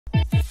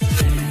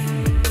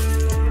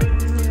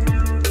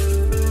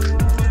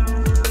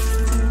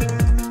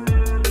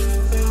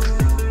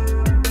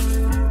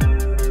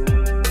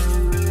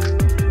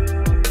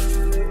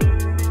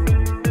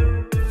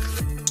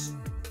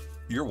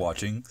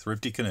watching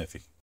Thrifty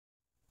Kaniffy.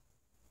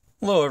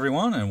 Hello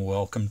everyone and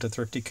welcome to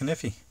Thrifty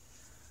Kaniffy.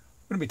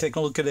 We're going to be taking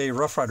a look at a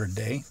Rough Rider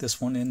day,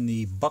 this one in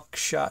the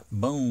Buckshot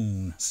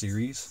Bone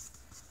series.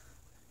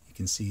 You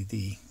can see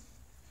the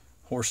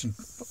horse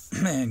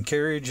and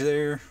carriage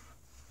there,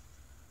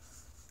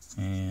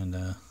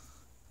 and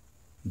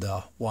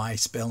the Y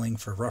spelling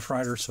for Rough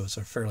Rider, so it's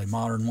a fairly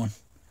modern one.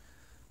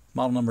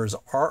 Model number is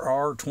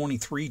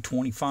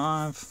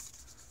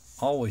RR2325.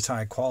 Always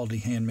high quality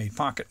handmade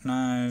pocket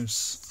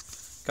knives.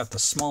 Got the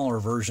smaller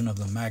version of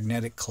the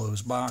magnetic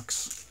closed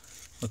box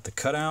with the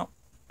cutout.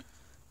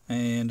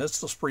 And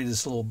let's read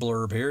this little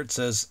blurb here. It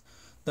says,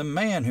 "The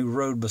man who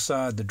rode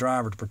beside the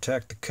driver to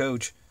protect the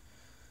coach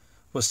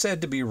was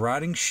said to be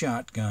riding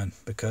shotgun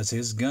because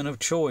his gun of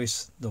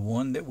choice, the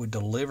one that would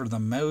deliver the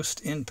most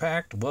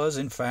impact, was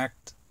in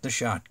fact the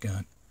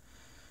shotgun.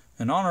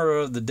 In honor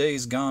of the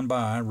days gone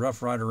by,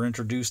 Rough Rider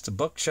introduced the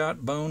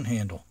Buckshot Bone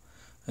Handle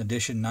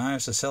Edition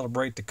knives to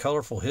celebrate the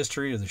colorful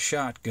history of the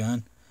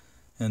shotgun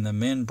and the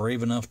men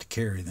brave enough to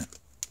carry them."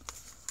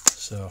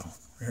 So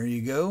there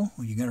you go.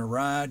 You're going to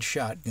ride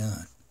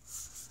shotgun.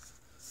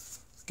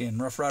 Again,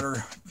 Rough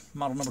Rider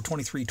model number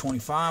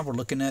 2325. We're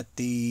looking at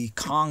the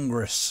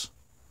Congress.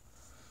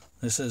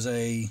 This is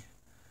a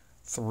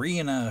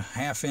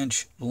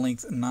 3.5-inch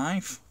length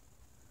knife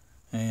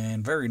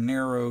and very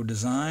narrow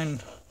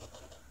design.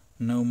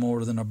 No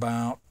more than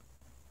about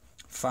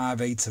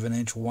 5/8 of an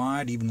inch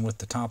wide, even with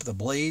the top of the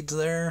blades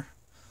there.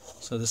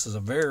 So this is a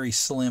very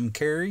slim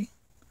carry.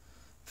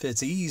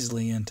 Fits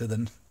easily into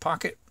the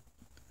pocket.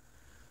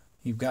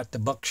 You've got the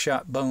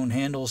buckshot bone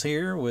handles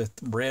here with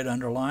red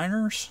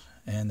underliners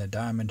and the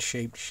diamond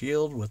shaped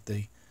shield with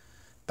the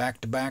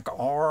back-to-back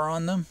R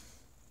on them.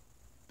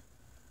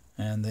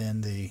 And then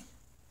the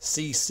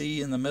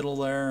CC in the middle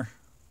there,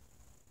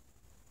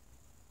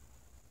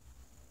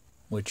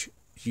 which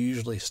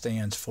usually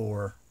stands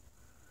for,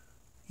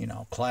 you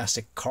know,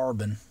 classic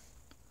carbon,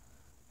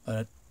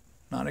 but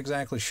not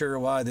exactly sure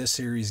why this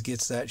series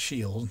gets that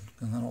shield,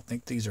 and I don't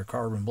think these are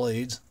carbon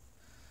blades.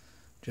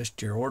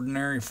 Just your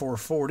ordinary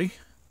 440.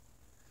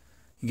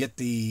 You get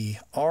the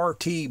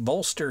RT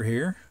bolster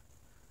here,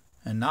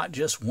 and not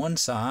just one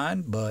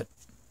side, but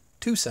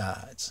two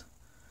sides.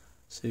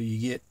 So you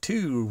get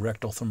two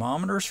rectal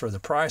thermometers for the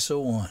price of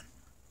one.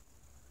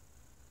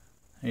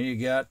 Here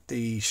you got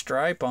the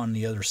stripe on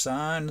the other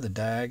side, the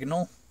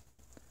diagonal.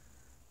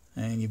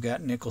 And you've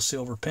got nickel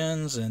silver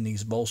pins, and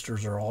these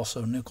bolsters are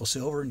also nickel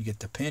silver, and you get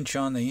the pinch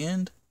on the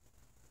end.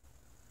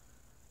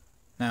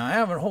 Now I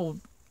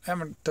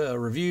haven't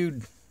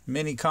reviewed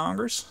many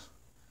Congress,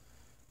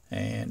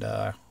 and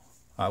I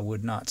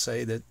would not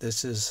say that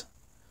this is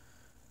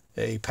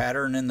a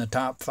pattern in the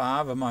top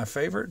 5 of my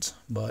favorites,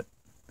 but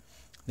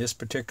this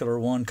particular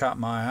one caught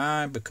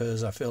my eye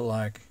because I feel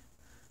like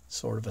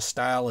sort of a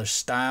stylish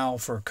style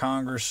for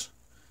Congress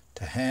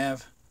to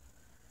have,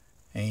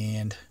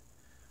 and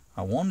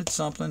I wanted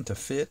something to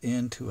fit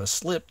into a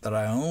slip that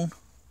I own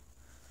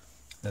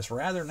that's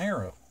rather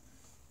narrow.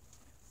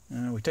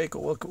 And we take a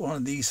look at one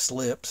of these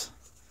slips,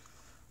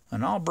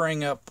 and I'll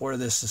bring up where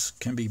this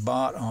can be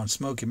bought on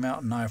Smoky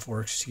Mountain Knife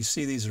Works. You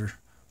see these are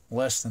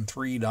less than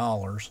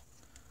 $3,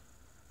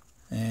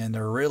 and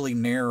they're really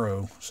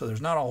narrow, so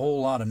there's not a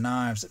whole lot of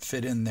knives that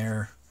fit in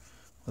there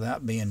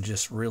without being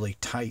just really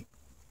tight.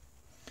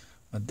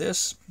 But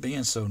this,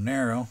 being so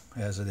narrow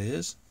as it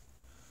is,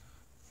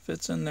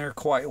 fits in there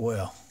quite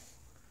well.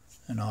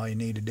 And all you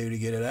need to do to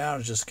get it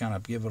out is just kind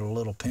of give it a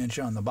little pinch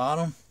on the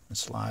bottom. It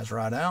slides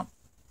right out.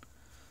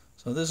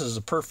 So this is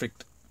a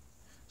perfect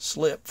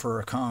slip for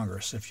a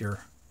Congress if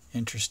you're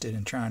interested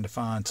in trying to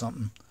find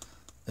something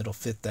that'll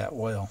fit that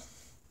well.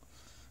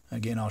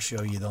 Again, I'll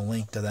show you the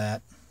link to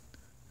that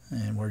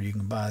and where you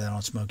can buy that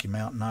on Smoky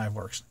Mountain Knife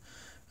Works.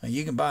 Now,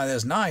 you can buy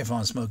this knife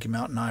on Smoky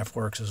Mountain Knife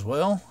Works as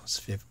well. It's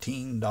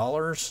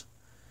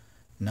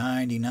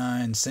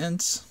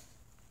 $15.99.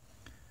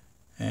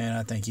 And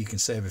I think you can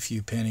save a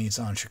few pennies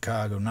on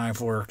Chicago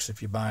Knife Works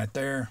if you buy it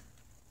there.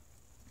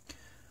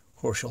 Of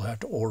course, you'll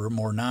have to order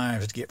more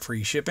knives to get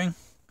free shipping.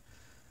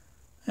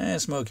 And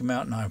Smoky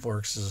Mountain Knife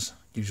Works is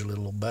usually a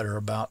little better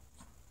about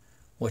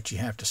what you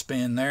have to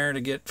spend there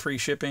to get free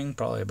shipping,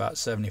 probably about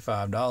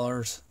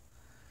 $75.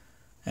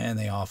 And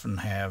they often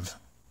have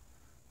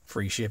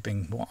free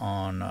shipping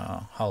on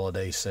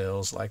holiday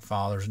sales like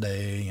Father's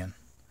Day and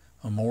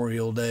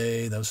Memorial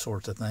Day, those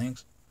sorts of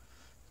things.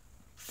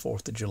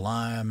 4th of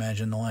July, I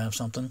imagine they'll have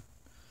something.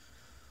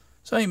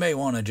 So you may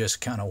want to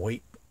just kind of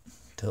wait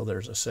till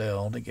there's a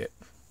sale to get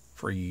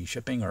free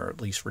shipping, or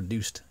at least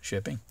reduced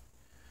shipping.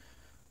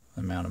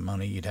 The amount of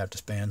money you'd have to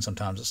spend,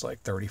 sometimes it's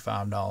like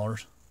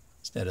 $35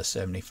 instead of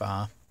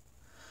 $75.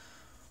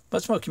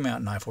 But Smoky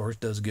Mountain Knife Works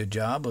does a good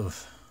job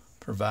of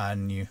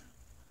providing you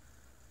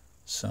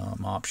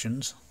some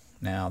options.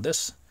 Now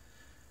this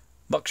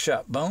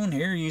buckshot bone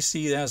here, you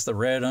see it has the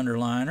red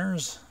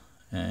underliners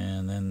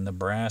and then the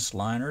brass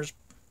liners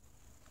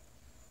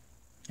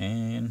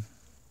and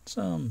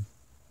some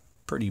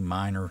pretty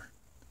minor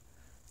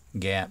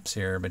gaps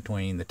here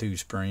between the two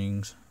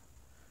springs.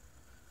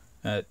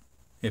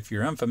 If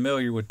you're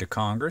unfamiliar with the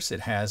Congress,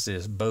 it has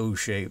this bow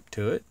shape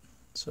to it,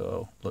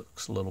 so it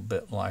looks a little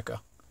bit like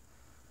a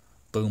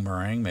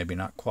boomerang. Maybe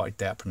not quite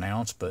that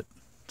pronounced, but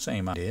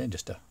same idea,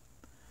 just a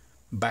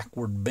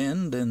backward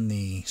bend in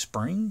the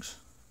springs.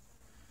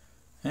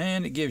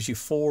 And it gives you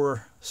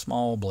 4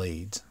 small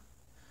blades.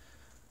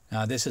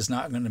 Now this is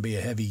not going to be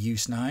a heavy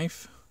use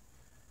knife,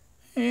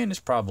 and it's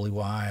probably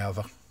why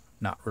I've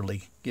not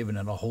really given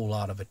it a whole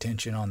lot of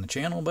attention on the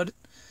channel, but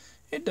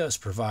it does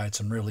provide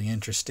some really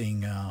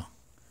interesting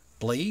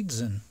blades,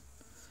 and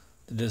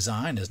the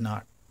design is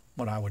not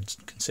what I would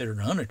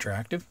consider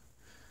unattractive.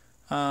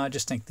 I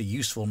just think the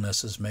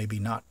usefulness is maybe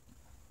not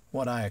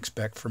what I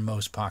expect from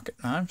most pocket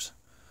knives.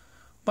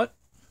 But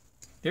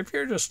if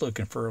you're just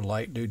looking for a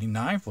light duty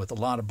knife with a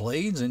lot of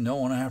blades and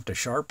don't want to have to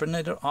sharpen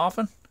it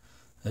often,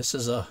 this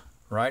is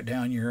right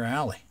down your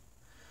alley.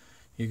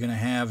 You're going to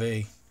have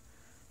a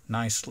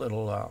nice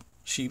little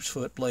sheep's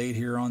foot blade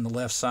here on the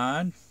left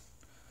side,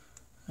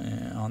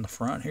 and on the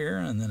front here,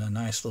 and then a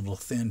nice little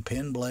thin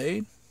pin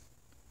blade.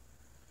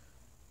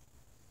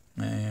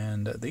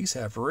 And these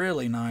have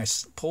really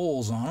nice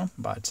pulls on them.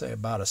 I'd say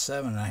about a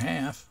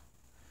 7.5.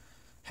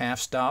 Half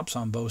stops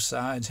on both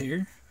sides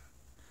here.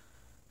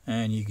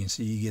 And you can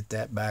see you get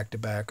that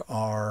back-to-back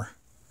R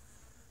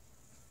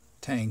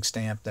tang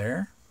stamp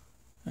there.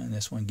 And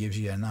this one gives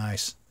you a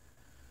nice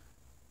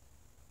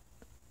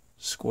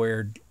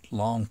squared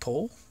long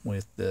pull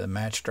with the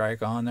match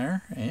strike on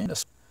there. And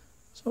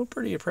so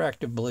pretty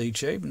attractive blade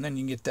shape. And then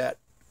you get that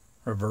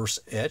reverse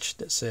etch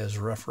that says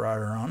Rough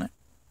Rider on it.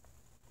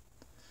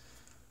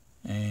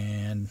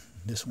 And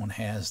this one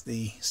has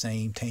the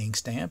same tang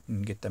stamp,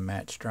 and get the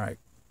match strike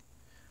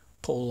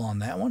pull on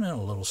that one, and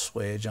a little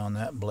swedge on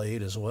that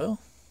blade as well.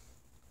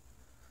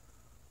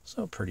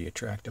 So pretty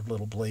attractive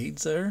little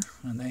blades there,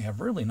 and they have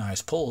really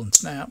nice pull and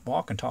snap.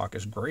 Walk and talk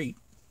is great.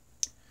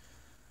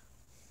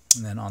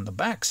 And then on the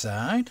back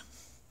side,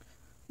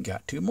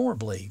 got 2 more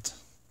blades.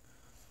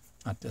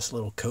 Got this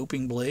little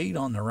coping blade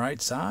on the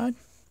right side,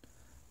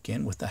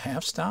 again with the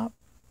half stop.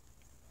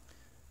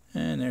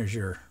 And there's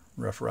your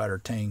Rough Rider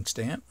tang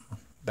stamp,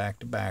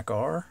 back-to-back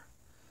R,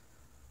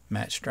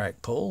 match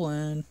strike pull,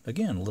 and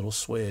again a little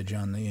swedge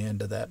on the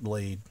end of that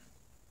blade.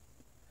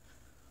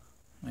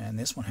 And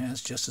this one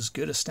has just as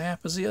good a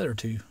snap as the other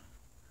 2.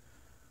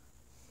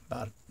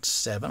 About a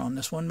 7 on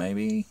this one,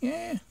 maybe.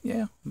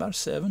 Yeah, about a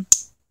 7.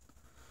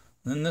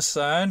 Then this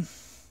side,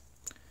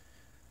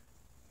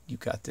 you've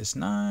got this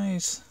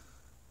nice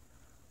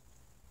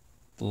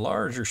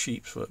larger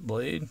sheep's foot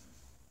blade,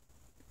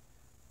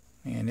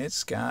 and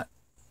it's got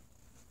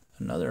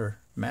another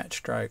match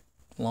strike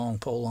long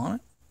pull on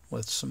it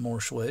with some more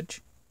swedge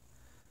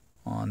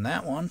on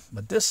that one.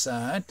 But this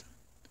side,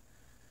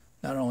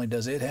 not only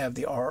does it have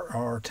the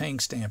RR tang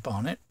stamp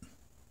on it,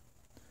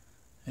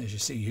 as you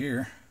see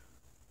here,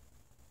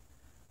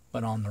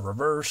 but on the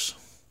reverse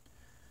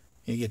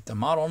you get the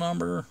model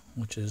number,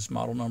 which is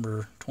model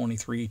number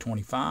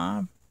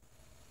 2325,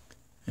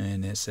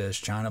 and it says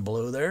China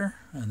below there.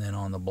 And then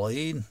on the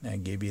blade, they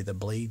give you the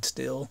blade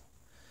steel,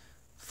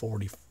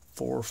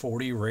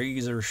 440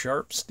 razor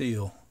sharp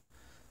steel.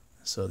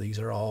 So these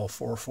are all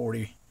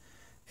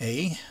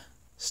 440A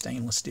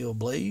stainless steel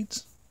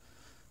blades,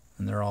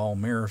 and they're all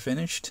mirror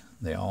finished.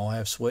 They all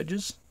have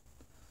swedges,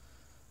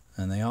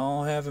 and they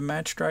all have a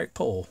match strike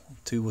pull,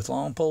 2 with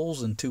long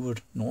pulls and 2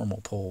 with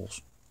normal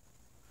pulls,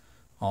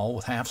 all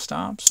with half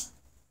stops.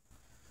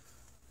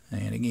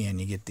 And again,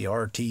 you get the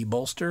RT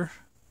bolster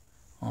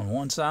on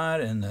one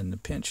side, and then the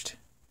pinched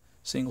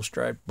single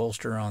stripe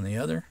bolster on the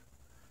other.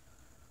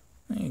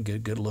 And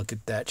good look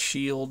at that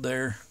shield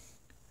there,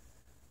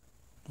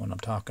 what I'm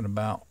talking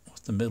about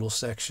with the middle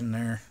section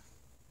there.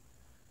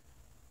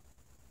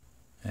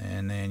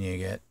 And then you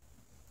get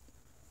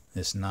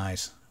this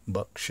nice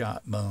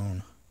buckshot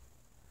bone,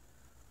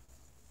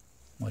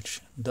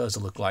 which does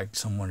look like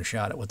someone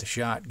shot it with a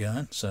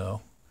shotgun.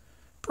 So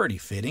pretty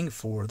fitting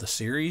for the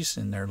series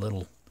and their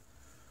little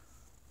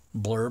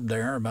blurb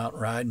there about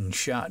riding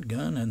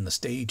shotgun and the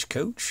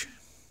stagecoach.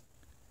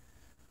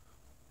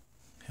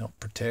 Help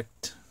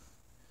protect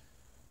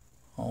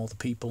all the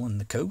people in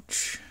the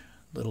coach,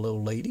 little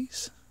old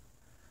ladies.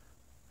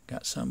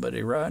 Got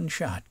somebody riding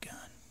shotgun.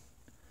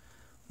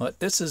 But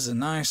this is a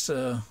nice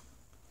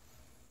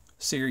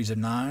series of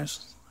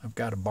knives. I've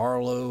got a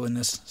Barlow in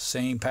this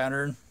same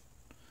pattern,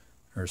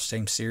 or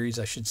same series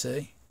I should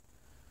say.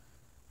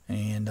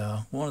 And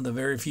one of the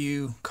very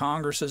few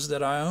Congresses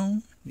that I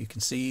own. You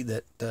can see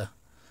that do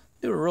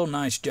a real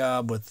nice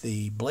job with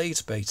the blade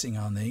spacing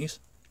on these.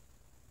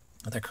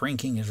 The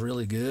crinking is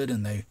really good,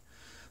 and they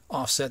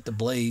offset the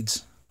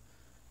blades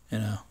in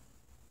a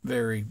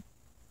very,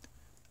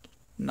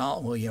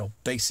 not, well, you know,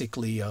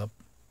 basically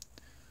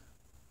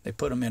they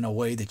put them in a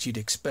way that you'd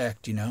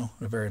expect, you know,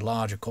 a very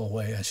logical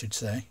way, I should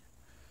say.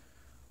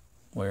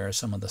 Whereas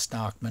some of the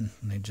stockmen,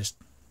 they just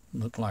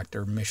look like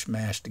they're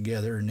mishmashed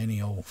together in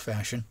any old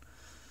fashion.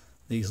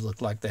 These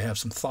look like they have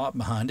some thought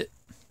behind it.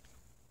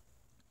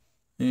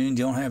 And you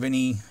don't have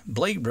any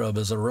blade rub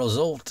as a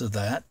result of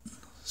that.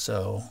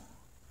 So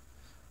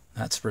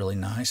that's a really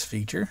nice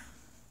feature.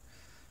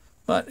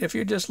 But if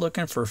you're just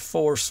looking for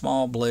 4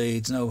 small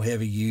blades, no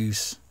heavy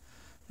use,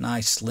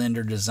 nice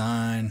slender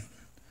design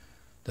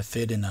to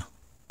fit in a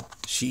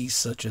sheath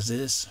such as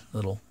this,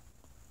 little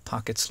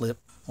pocket slip,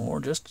 or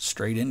just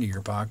straight into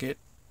your pocket.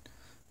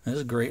 This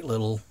is a great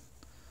little,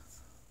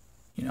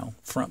 you know,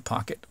 front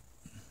pocket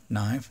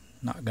knife.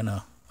 Not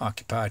gonna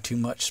occupy too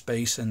much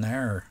space in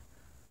there or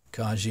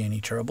cause you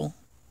any trouble.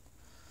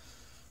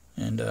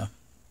 And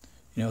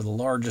you know, the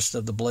largest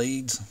of the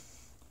blades,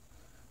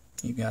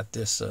 you got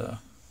this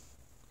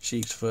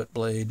sheep's foot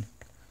blade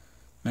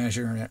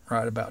measuring it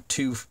right about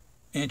 2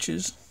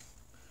 inches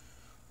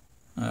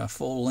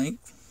full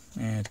length,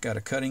 and it's got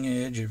a cutting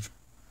edge of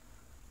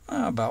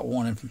about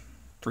 1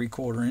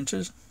 3/4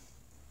 inches.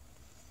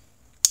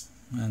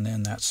 And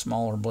then that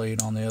smaller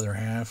blade on the other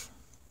half,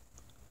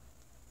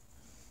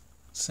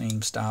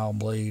 same style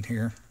blade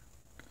here,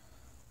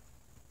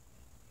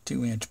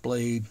 2-inch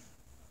blade,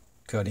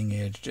 cutting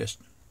edge just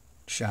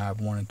shy of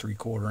 1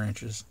 3/4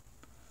 inches.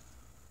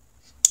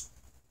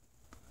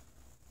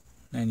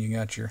 Then you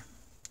got your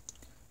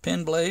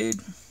pin blade.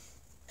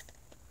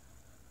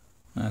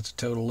 That's a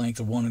total length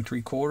of 1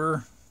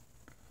 3/4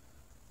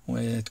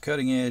 with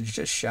cutting edge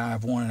just shy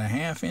of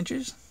 1.5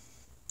 inches.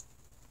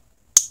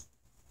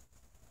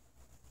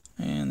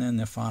 And then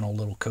the final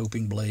little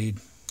coping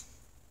blade.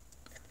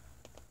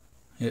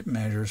 It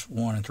measures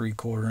 1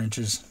 3/4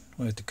 inches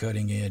with the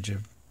cutting edge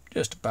of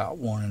just about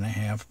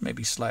 1.5,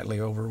 maybe slightly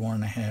over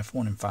 1.5,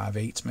 1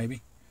 5/8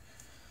 maybe.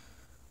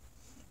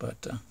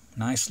 But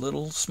nice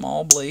little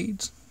small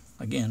blades.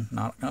 Again,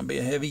 not going to be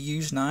a heavy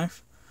use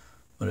knife,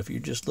 but if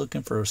you're just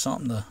looking for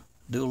something to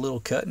do a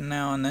little cutting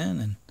now and then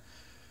and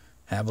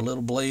have a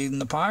little blade in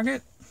the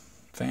pocket,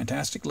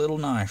 fantastic little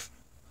knife.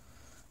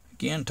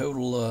 Again,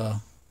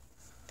 total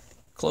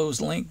closed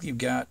length, you've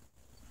got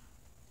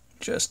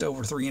just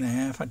over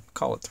 3.5. I'd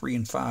call it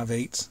 3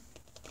 5/8.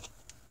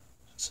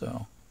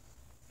 So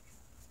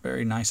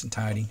very nice and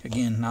tidy.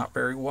 Again, not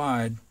very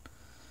wide,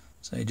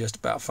 say just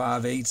about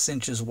 5/8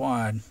 inches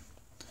wide.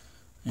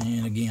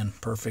 And again,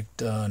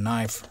 perfect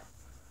knife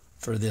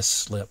for this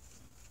slip.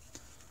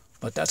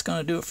 But that's going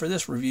to do it for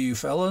this review,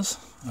 fellas.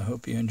 I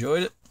hope you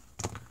enjoyed it,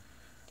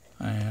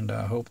 and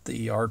I hope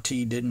the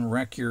RT didn't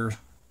wreck your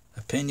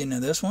opinion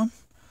of this one.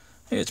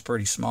 It's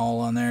pretty small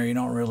on there, you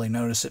don't really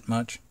notice it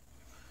much.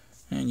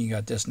 And you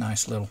got this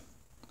nice little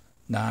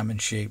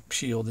diamond shaped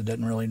shield that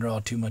doesn't really draw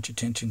too much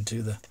attention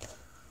to the,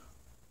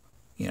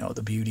 you know,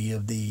 the beauty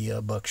of the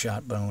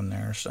buckshot bone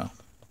there. So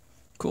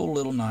cool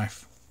little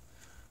knife.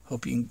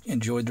 Hope you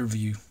enjoyed the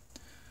review.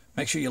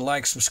 Make sure you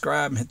like,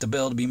 subscribe, and hit the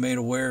bell to be made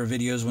aware of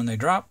videos when they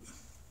drop.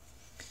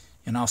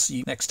 And I'll see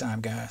you next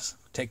time, guys.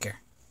 Take care.